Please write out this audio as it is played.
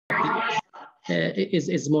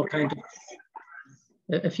is more kind of,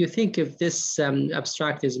 if you think if this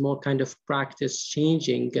abstract is more kind of practice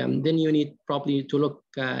changing, then you need probably to look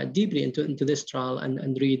deeply into this trial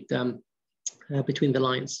and read between the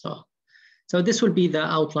lines. So this will be the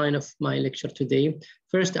outline of my lecture today.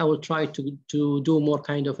 First, I will try to do more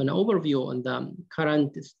kind of an overview on the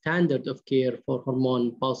current standard of care for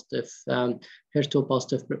hormone positive, HER2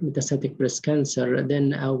 positive metastatic breast cancer.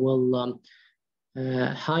 Then I will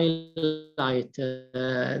highlight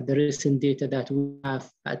the recent data that we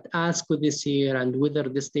have at ASCO this year and whether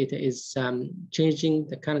this data is changing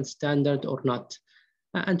the current standard or not.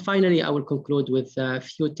 And finally, I will conclude with a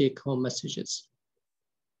few take-home messages.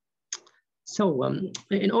 So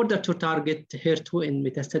in order to target HER2 in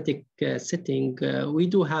metastatic setting, we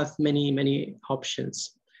do have many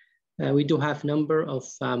options. We do have a number of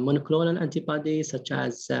monoclonal antibodies such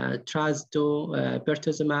as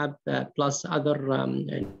Trastuzumab, plus other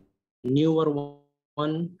newer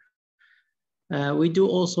one. We do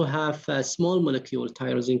also have small molecule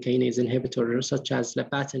tyrosine kinase inhibitors such as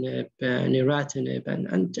lapatinib, neratinib,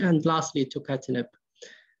 and lastly tucatinib.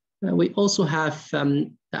 We also have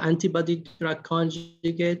the antibody drug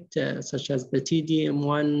conjugate such as the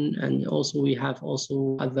TDM1, and also we have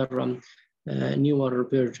also other newer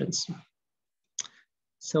versions.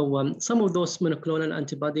 So some of those monoclonal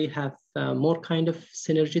antibody have more kind of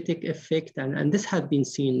synergetic effect, and this has been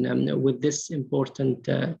seen with this important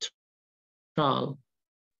trial.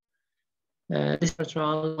 This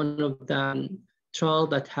trial, one of the trial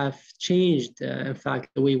that have changed, in fact,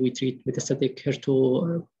 the way we treat metastatic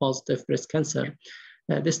HER2 positive breast cancer.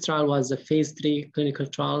 This trial was a phase 3 clinical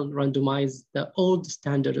trial, randomized the old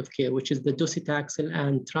standard of care, which is the docetaxel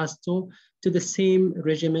and Trastu, to the same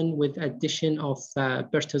regimen with addition of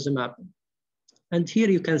pertuzumab. And here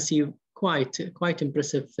you can see quite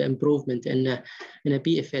impressive improvement in a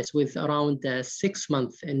PFS with around 6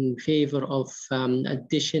 months in favor of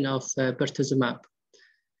addition of pertuzumab.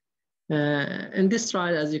 In this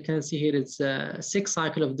trial, as you can see here, it's 6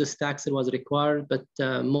 cycles of docetaxel was required, but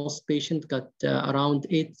most patients got around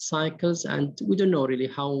 8 cycles, and we don't know really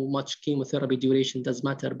how much chemotherapy duration does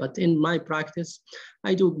matter. But in my practice,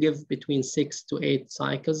 I do give between 6 to 8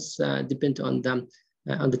 cycles, depending on the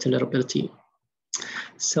tolerability.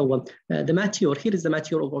 So the mature, here is the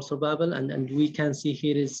mature overall survival, and we can see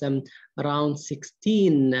here is around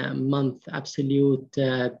 16-month absolute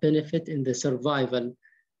benefit in the survival.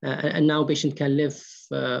 And now patient can live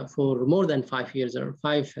for more than 5 years, or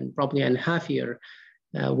 5 and probably and a half year,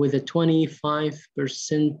 with a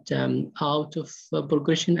 25% out of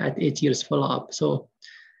progression at 8 years follow-up. So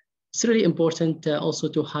it's really important also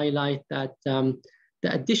to highlight that the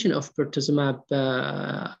addition of pertuzumab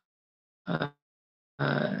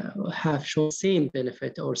have shown same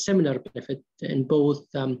benefit or similar benefit in both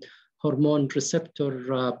hormone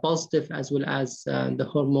receptor positive as well as the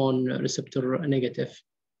hormone receptor negative.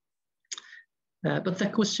 But the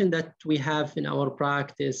question that we have in our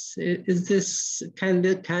practice is this: can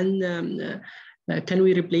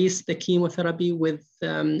we replace the chemotherapy with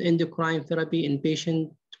endocrine therapy in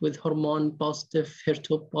patients with hormone positive,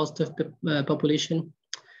 HER2 positive population?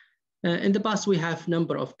 In the past, we have a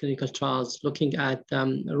number of clinical trials looking at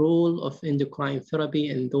the role of endocrine therapy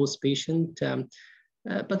in those patients.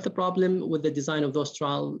 But the problem with the design of those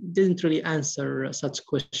trials didn't really answer such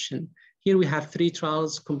question. Here we have 3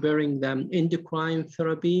 trials comparing the endocrine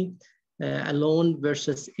therapy alone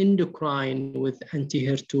versus endocrine with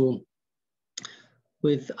anti-HER2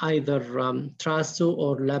 with either Trastu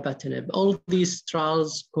or lapatinib. All these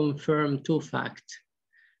trials confirm 2 facts.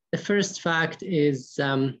 The first fact is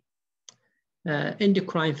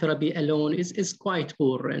endocrine therapy alone is quite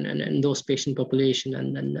poor in those patient population.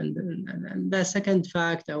 And the second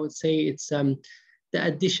fact, I would say, it's the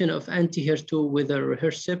addition of anti-HER2, whether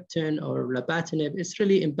Herceptin or lapatinib, is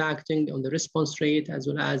really impacting on the response rate as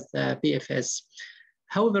well as the PFS.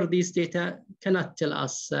 However, these data cannot tell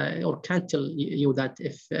us or can't tell you that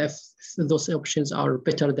if those options are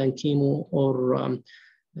better than chemo or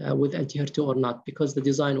with anti-HER2 or not, because the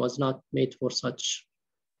design was not made for such.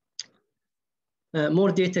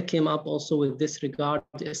 More data came up also with this regard,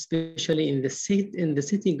 especially in the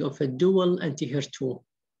setting of a dual anti-HER2.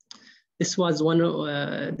 This was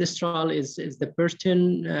this trial is the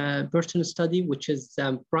Burton study, which is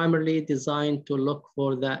primarily designed to look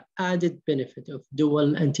for the added benefit of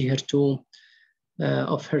dual anti-HER2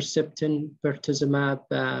 of Herceptin, pertuzumab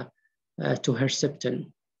to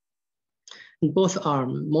Herceptin. In both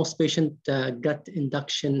arms, most patients got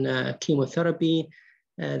induction chemotherapy.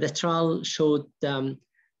 The trial showed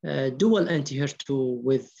dual anti-HER2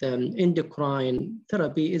 with endocrine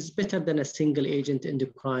therapy is better than a single agent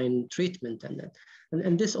endocrine treatment.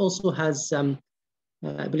 And this also has, I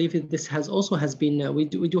believe this has been, we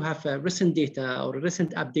do have recent data or a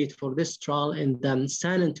recent update for this trial in the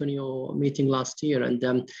San Antonio meeting last year.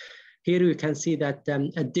 And here you can see that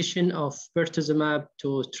addition of pertuzumab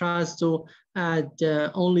to Trastuzumab add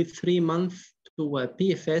only 3 months to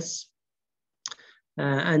PFS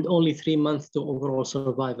and only 3 months to overall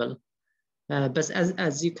survival. But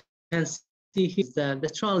as you can see here, the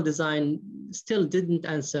trial design still didn't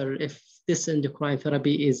answer if this endocrine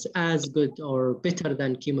therapy is as good or better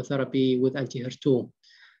than chemotherapy with anti-HER2.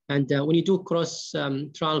 And when you do cross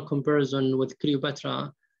trial comparison with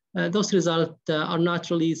Cleopatra, those results are not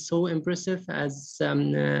really so impressive as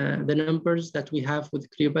the numbers that we have with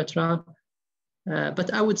Cleopatra.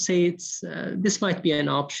 But I would say this might be an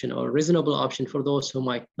option or reasonable option for those who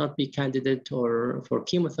might not be candidate or for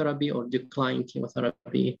chemotherapy or decline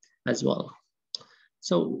chemotherapy as well.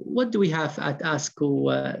 So what do we have at ASCO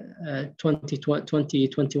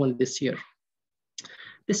 2021 this year?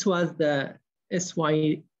 This was the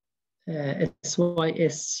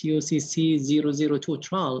SYSUCC002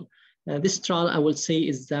 trial. This trial, I will say,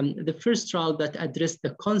 is the first trial that addressed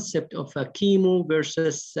the concept of a chemo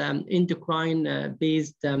versus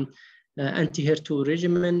endocrine-based anti-HER2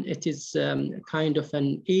 regimen. It is kind of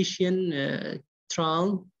an Asian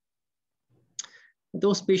trial.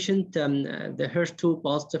 Those patients, the HER2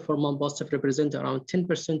 positive, hormone positive, represent around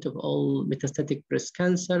 10% of all metastatic breast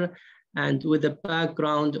cancer, and with a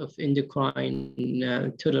background of endocrine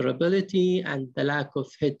tolerability and the lack of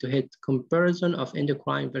head-to-head comparison of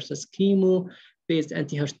endocrine versus chemo-based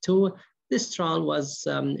anti-HER2, this trial was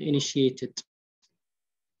initiated.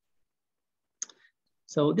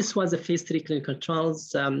 So this was a phase 3 clinical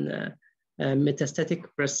trials, metastatic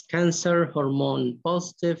breast cancer, hormone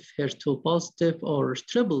positive, HER2 positive, or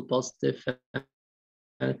triple positive.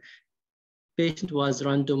 Patient was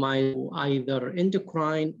randomized to either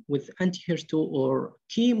endocrine with anti-HER2 or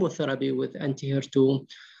chemotherapy with anti-HER2,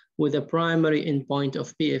 with a primary endpoint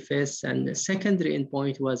of PFS, and the secondary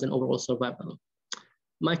endpoint was an overall survival.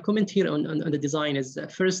 My comment here on the design is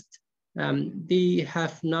that first, they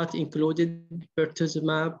have not included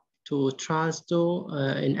pertuzumab to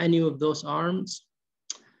Trastuzumab in any of those arms.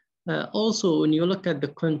 Also, when you look at the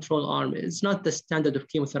control arm, it's not the standard of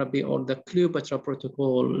chemotherapy or the Cleopatra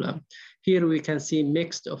protocol. Here we can see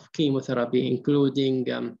mixed of chemotherapy, including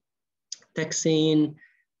taxane,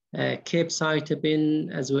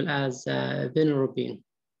 capecitabine, as well as venirubin.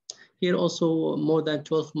 Here also, more than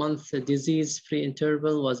 12-month disease-free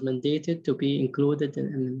interval was mandated to be included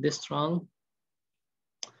in this trial.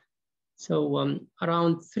 So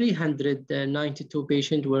around 392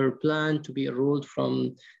 patients were planned to be enrolled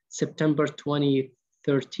from September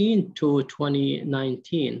 2013 to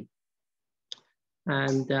 2019.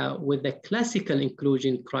 And with the classical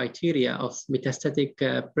inclusion criteria of metastatic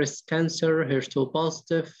breast cancer, HER2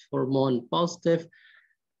 positive, hormone positive,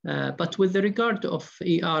 but with the regard of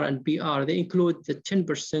ER and BR, they include the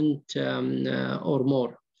 10% or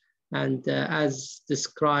more. And as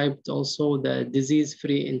described also, the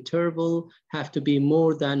disease-free interval have to be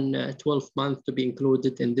more than 12 months to be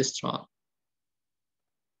included in this trial.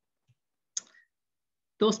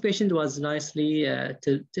 Those patients was nicely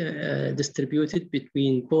distributed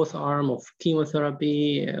between both arms of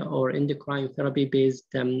chemotherapy or endocrine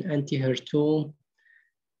therapy-based anti-HER2.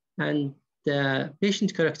 And the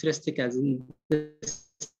patient characteristic as in this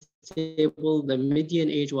table, the median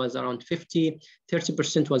age was around 50,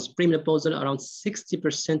 30% was premenopausal, around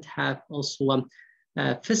 60% have also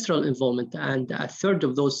visceral involvement, and a third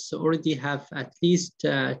of those already have at least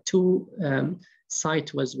 2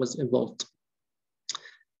 sites was involved.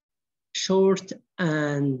 Short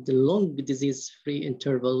and long disease-free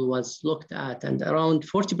interval was looked at, and around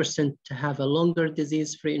 40% have a longer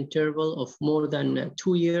disease-free interval of more than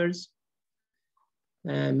 2 years.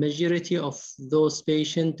 Majority of those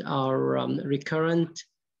patients are recurrent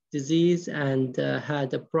disease and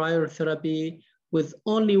had a prior therapy, with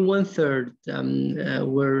only 1/3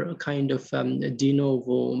 were kind of de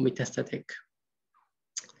novo metastatic.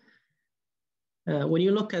 When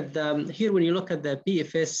you look at when you look at the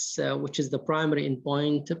PFS, which is the primary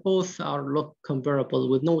endpoint, both look comparable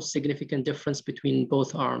with no significant difference between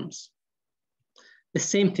both arms. The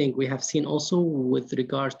same thing we have seen also with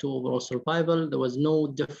regard to overall survival. There was no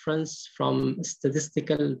difference from a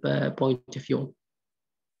statistical point of view.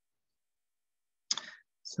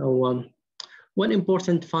 So one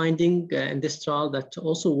important finding in this trial that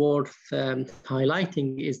also worth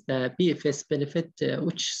highlighting is the PFS benefit,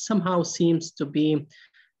 which somehow seems to be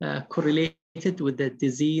correlated with the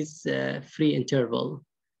disease-free interval.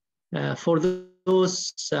 For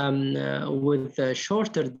those with a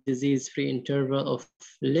shorter disease-free interval of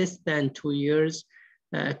less than 2 years,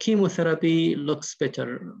 chemotherapy looks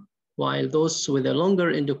better, while those with a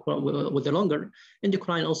longer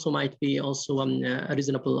endocrine also might be also a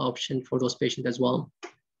reasonable option for those patients as well.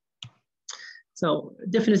 So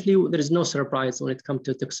definitely there is no surprise when it comes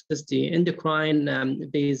to toxicity.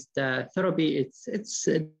 Endocrine-based therapy, it's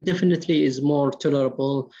definitely is more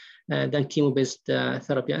tolerable than chemo-based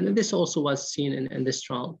therapy. And this also was seen in this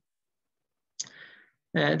trial.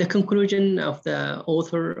 The conclusion of the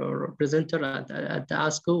author or presenter at the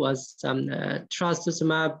ASCO was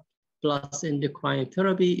trastuzumab plus endocrine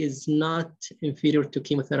therapy is not inferior to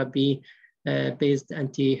chemotherapy based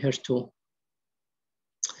anti-HER2.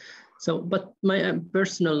 So, but my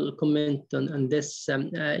personal comment on this,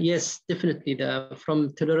 yes, definitely from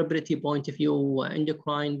tolerability point of view,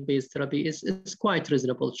 endocrine-based therapy is quite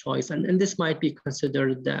reasonable choice, and this might be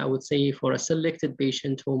considered, I would say, for a selected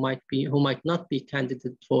patient who might not be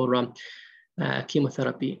candidate for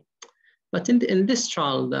chemotherapy. But in this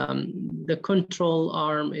trial, the control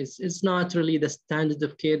arm is not really the standard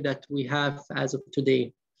of care that we have as of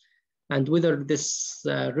today. And whether this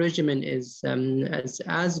regimen is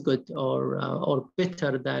as good or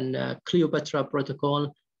better than Cleopatra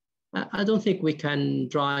protocol, I don't think we can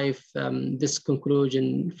drive this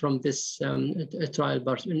conclusion from this trial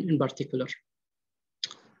in particular.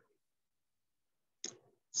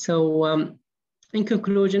 So in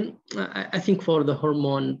conclusion, I think for the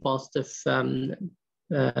hormone positive,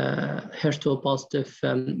 HER2 positive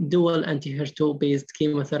dual anti-HER2 based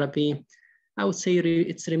chemotherapy, I would say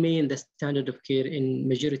it's remained the standard of care in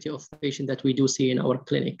majority of patients that we do see in our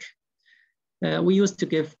clinic. We used to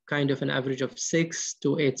give kind of an average of 6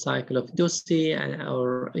 to 8 cycles of dosi,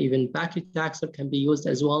 or even paclitaxel can be used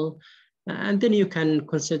as well. And then you can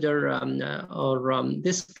consider,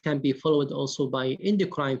 this can be followed also by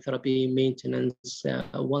endocrine therapy maintenance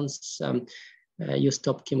once you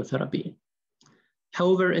stop chemotherapy.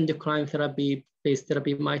 However, endocrine therapy-based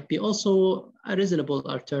therapy might be also a reasonable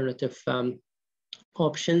alternative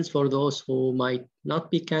options for those who might not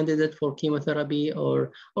be candidate for chemotherapy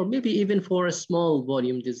or maybe even for a small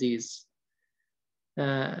volume disease.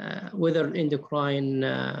 Whether endocrine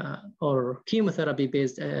or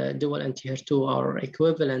chemotherapy-based dual anti-HER2 are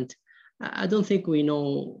equivalent, I don't think we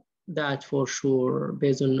know that for sure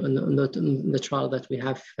based on the trial that we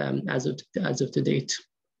have as of to date.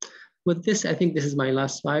 With this, I think this is my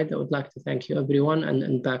last slide. I would like to thank you, everyone,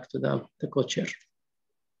 and back to the co-chair.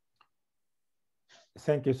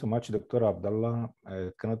 Thank you so much, Dr. Abdullah.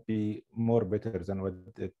 It cannot be more better than what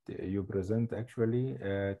you present, actually.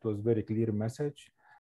 It was very clear message.